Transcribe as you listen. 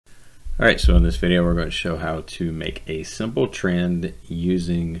Alright, so in this video we're going to show how to make a simple trend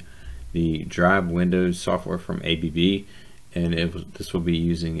using the drive Windows software from ABB, and this will be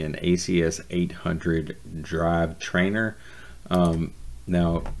using an ACS 800 drive trainer.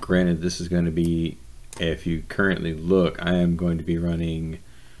 Now granted, this is going to be, if you currently look, I am going to be running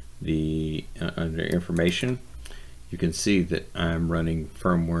the under information. You can see that I'm running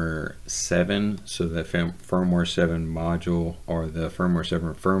firmware 7, so the firmware 7 module or the firmware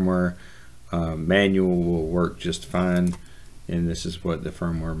 7 firmware manual will work just fine, and this is what the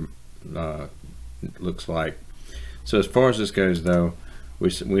firmware looks like. So as far as this goes though, we're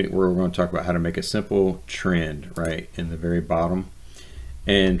going to talk about how to make a simple trend right in the very bottom.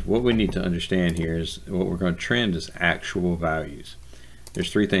 And what we need to understand here is what we're going to trend is actual values.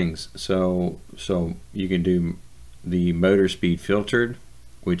 There's three things. So you can do the motor speed filtered,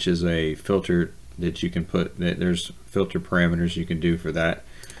 which is a filter that you can put, there's filter parameters you can do for that.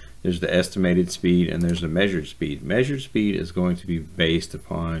 There's the estimated speed and there's the measured speed. Measured speed is going to be based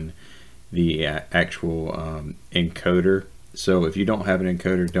upon the actual encoder. So if you don't have an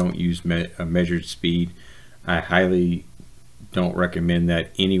encoder, don't use a measured speed. I highly don't recommend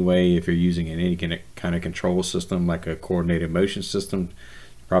that anyway. If you're using any kind of control system like a coordinated motion system,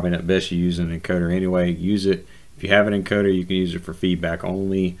 probably not best you use an encoder anyway. Use it. If you have an encoder, you can use it for feedback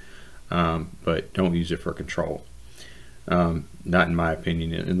only, but don't use it for control. Not in my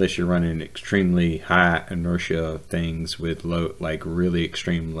opinion, unless you're running extremely high inertia things with low, like really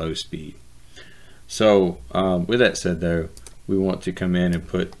extreme low speed. So with that said though, we want to come in and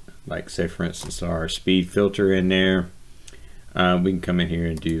put, like, say for instance, our speed filter in there. We can come in here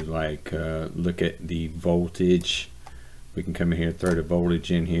and do like look at the voltage. We can come in here and throw the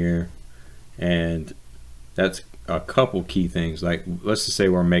voltage in here, and that's a couple key things. Like, let's just say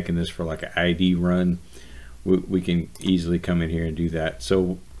we're making this for like an ID run. We can easily come in here and do that.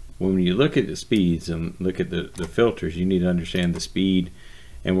 So when you look at the speeds and look at the filters, you need to understand the speed,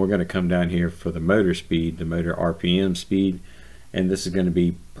 and we're going to come down here for the motor speed, the motor RPM speed, and this is going to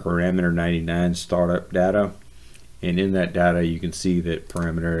be parameter 99 startup data. And in that data you can see that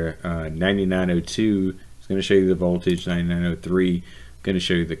parameter 9902 is going to show you the voltage, 9903 is going to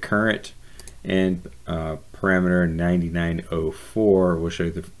show you the current, and parameter 9904 will show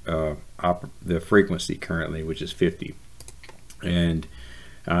you the frequency currently, which is 50, and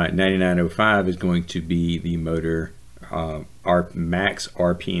 9905 is going to be the motor max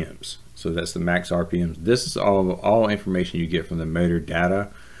RPMs. So that's the max RPMs. This is all information you get from the motor data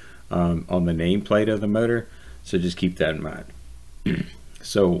on the nameplate of the motor, so just keep that in mind.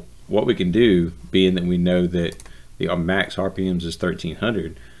 So what we can do, being that we know that the max RPMs is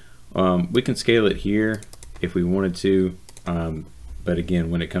 1300, we can scale it here if we wanted to, but again,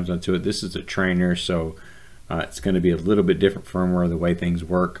 when it comes down to it, this is a trainer, so it's going to be a little bit different firmware the way things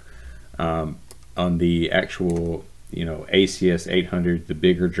work. On the actual, ACS 800, the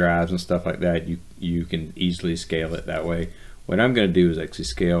bigger drives and stuff like that, you can easily scale it that way. What I'm going to do is actually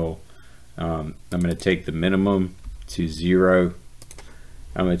scale. I'm going to take the minimum to 0.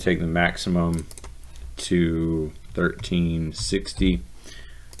 I'm going to take the maximum to 1360,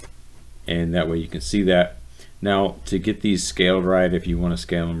 and that way you can see that. Now, to get these scaled right, if you want to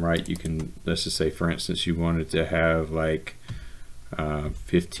scale them right, you can, let's just say for instance you wanted to have like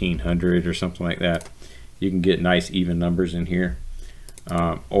 1500 or something like that. You can get nice even numbers in here,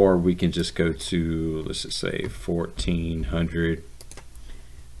 or we can just go to, let's just say 1400,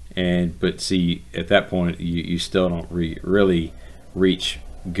 but see, at that point you still don't really reach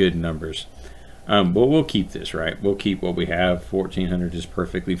good numbers. But we'll keep this, right? We'll keep what we have. 1400 is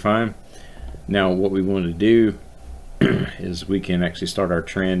perfectly fine. Now what we want to do is we can actually start our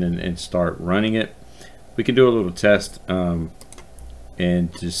trend and start running it. We can do a little test, and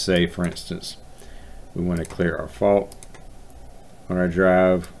just say for instance we want to clear our fault on our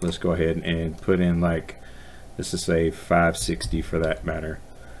drive. Let's go ahead and put in, like, let's just say 560 for that matter,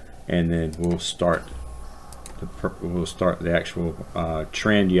 and then we'll start the actual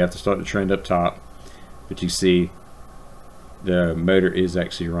trend. You have to start the trend up top, but you see the motor is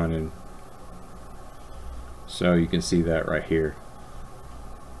actually running, so you can see that right here.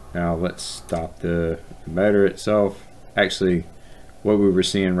 Now let's stop the motor itself. Actually, what we were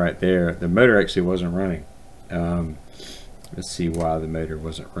seeing right there, the motor actually wasn't running. Let's see why the motor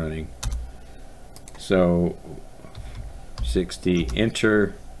wasn't running. So 60,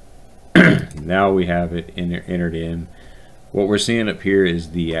 enter. Now we have it entered in. What we're seeing up here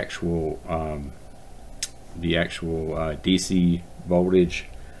is the actual DC voltage.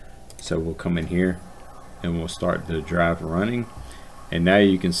 So we'll come in here and we'll start the drive running, and now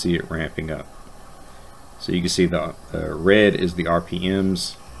you can see it ramping up. So you can see the red is the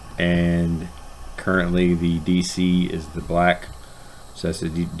RPMs, and currently the DC is the black, so that's the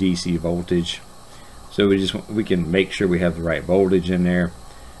DC voltage. So we can make sure we have the right voltage in there.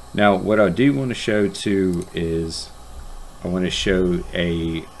 Now what I do want to show too is I want to show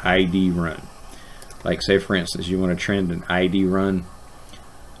a ID run. Like say for instance you want to trend an ID run,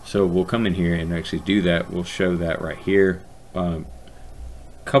 so we'll come in here and actually do that. We'll show that right here.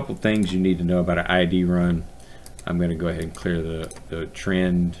 Couple things you need to know about an ID run. I'm going to go ahead and clear the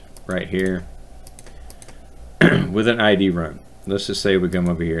trend right here. With an ID run, let's just say we come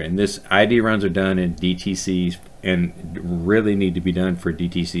over here, and this ID runs are done in DTCs and really need to be done for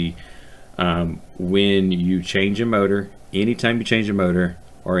DTC when you change a motor. Anytime you change a motor,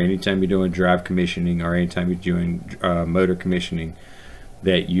 or anytime you're doing drive commissioning, or anytime you're doing motor commissioning,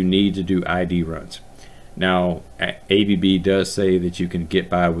 that you need to do ID runs. Now ABB does say that you can get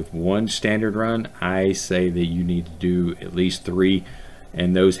by with one standard run. I say that you need to do at least 3,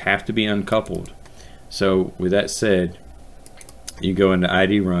 and those have to be uncoupled. So with that said, you go into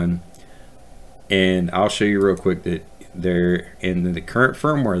ID run, and I'll show you real quick that there in the current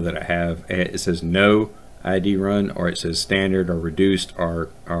firmware that I have, it says no ID run, or it says standard or reduced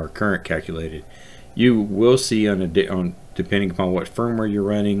or current calculated. You will see on depending upon what firmware you're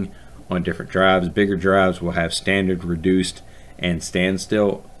running on different drives. Bigger drives will have standard, reduced, and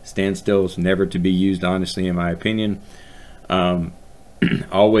standstill. Standstill is never to be used, honestly, in my opinion.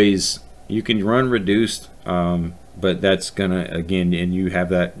 Always you can run reduced, but that's gonna, again, and you have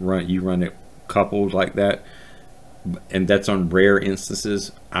that run, you run it coupled like that, and that's on rare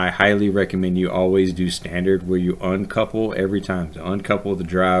instances. I highly recommend you always do standard, where you uncouple every time, to uncouple the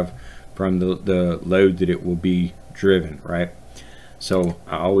drive from the load that it will be driven, right? So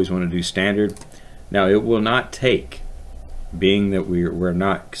I always want to do standard. Now it will not take, being that we're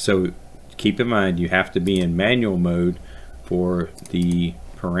not, so keep in mind you have to be in manual mode for the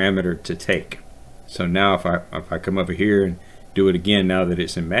parameter to take. So now if I come over here and do it again, now that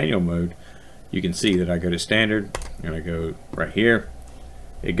it's in manual mode, you can see that I go to standard and I go right here.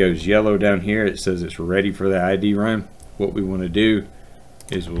 It goes yellow down here. It says it's ready for the ID run. What we want to do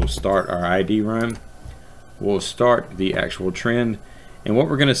is we'll start our ID run. We'll start the actual trend, and what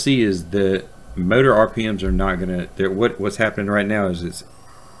we're going to see is the motor RPMs are not going to. What's happening right now is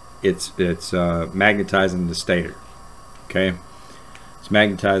it's magnetizing the stator. Okay, it's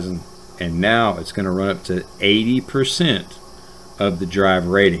magnetizing, and now it's going to run up to 80% of the drive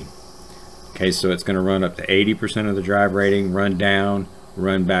rating. Okay, so it's going to run up to 80% of the drive rating, run down,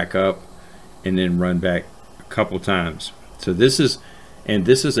 run back up, and then run back a couple times. So this is. And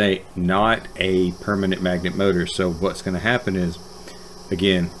this is not a permanent magnet motor. So what's going to happen is,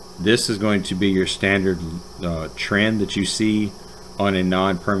 again, this is going to be your standard trend that you see on a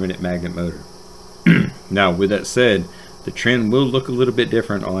non-permanent magnet motor. Now with that said, the trend will look a little bit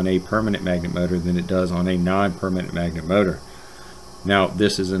different on a permanent magnet motor than it does on a non-permanent magnet motor. Now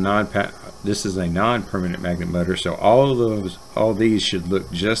this is a non-permanent magnet motor, so all these should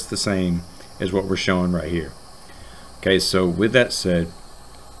look just the same as what we're showing right here. Okay, so with that said,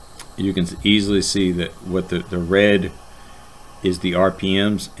 you can easily see that what the red is the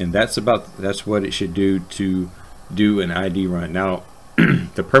RPMs, and that's what it should do to do an ID run. Now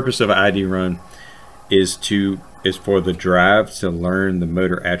the purpose of an ID run is for the drive to learn the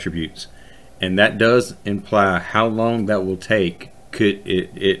motor attributes, and that does imply how long that will take.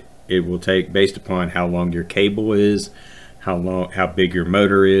 It will take based upon how long your cable is, how big your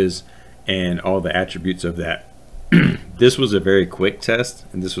motor is, and all the attributes of that. This was a very quick test,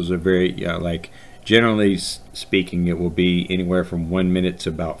 and this was a very like, generally speaking, it will be anywhere from 1 minute to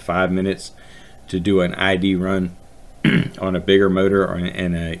about 5 minutes to do an ID run on a bigger motor or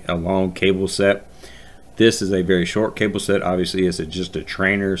in a long cable set. This is a very short cable set. Obviously it's just a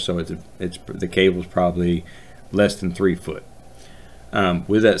trainer, so the cable's probably less than 3 foot.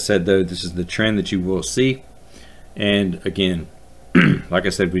 With that said though, this is the trend that you will see, and again, like I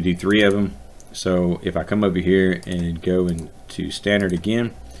said, we do 3 of them. So if I come over here and go into standard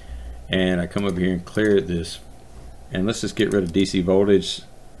again, and I come over here and clear this, and let's just get rid of DC voltage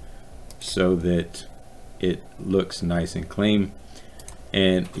so that it looks nice and clean.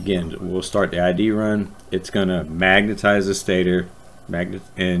 And again, we'll start the ID run. It's gonna magnetize the stator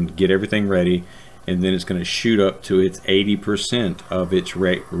and get everything ready, and then it's gonna shoot up to its 80% of its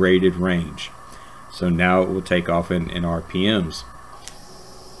rated range. So now it will take off in RPMs.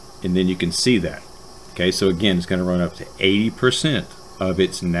 And then you can see that. Okay, so again, it's going to run up to 80% of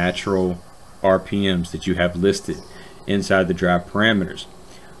its natural RPMs that you have listed inside the drive parameters,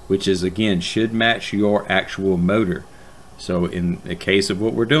 which is, again, should match your actual motor. So in the case of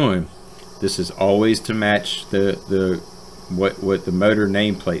what we're doing, this is always to match the what the motor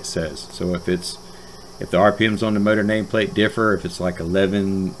nameplate says. So if the RPMs on the motor nameplate differ, if it's like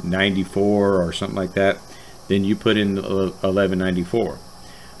 1194 or something like that, then you put in 1194,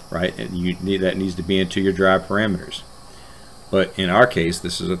 right? And that needs to be into your drive parameters. But in our case,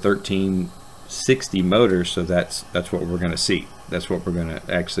 this is a 1360 motor, so that's what we're going to see. That's what we're going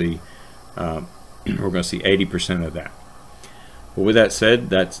to actually we're going to see 80% of that. But with that said,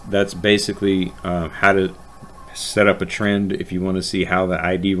 that's basically how to set up a trend if you want to see how the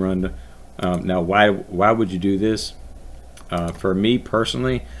ID run. Now, why would you do this? For me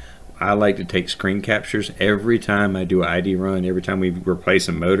personally, I like to take screen captures every time I do an ID run. Every time we replace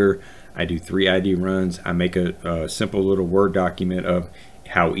a motor, I do 3 ID runs. I make a simple little Word document of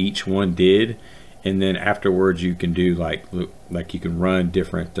how each one did, and then afterwards you can do like you can run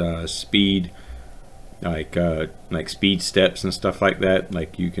different speed, like speed steps and stuff like that.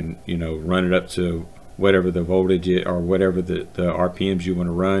 Like you can run it up to whatever the voltage is, or whatever the RPMs you want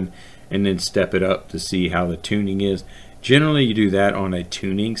to run, and then step it up to see how the tuning is. Generally you do that on a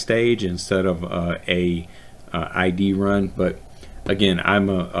tuning stage instead of a ID run, but again, I'm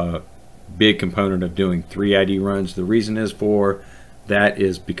a big component of doing 3 ID runs. The reason is for that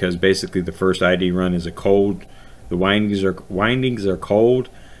is because basically the first ID run is a cold, the windings are cold.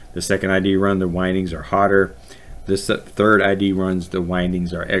 The second ID run, the windings are hotter. This third ID runs, the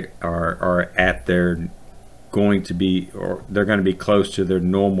windings are at their going to be, or they're going to be close to their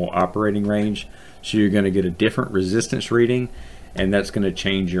normal operating range. So you're going to get a different resistance reading, and that's going to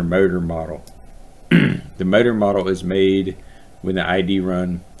change your motor model. The motor model is made with the ID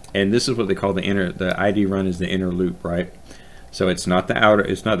run, and this is what they call the ID run is the inner loop, right? So it's not the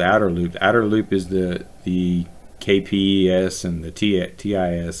outer loop. The outer loop is the KPES and the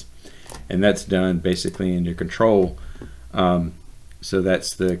TIS, and that's done basically in your control. So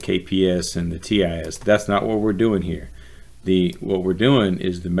that's the KPS and the TIS. That's not what we're doing here. What we're doing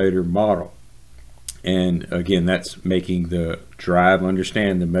is the motor model. And again, that's making the drive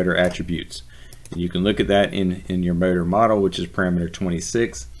understand the motor attributes. And you can look at that in your motor model, which is parameter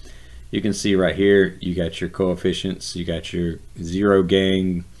 26. You can see right here, you got your coefficients, you got your zero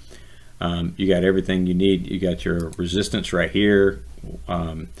gain, you got everything you need. You got your resistance right here.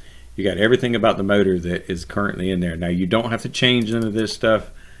 You got everything about the motor that is currently in there. Now you don't have to change none of this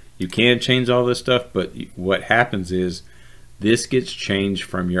stuff. You can change all this stuff, but what happens is this gets changed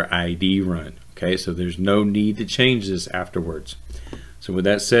from your ID run. Okay, so there's no need to change this afterwards. So with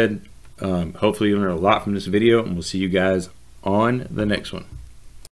that said, hopefully you learned a lot from this video, and we'll see you guys on the next one.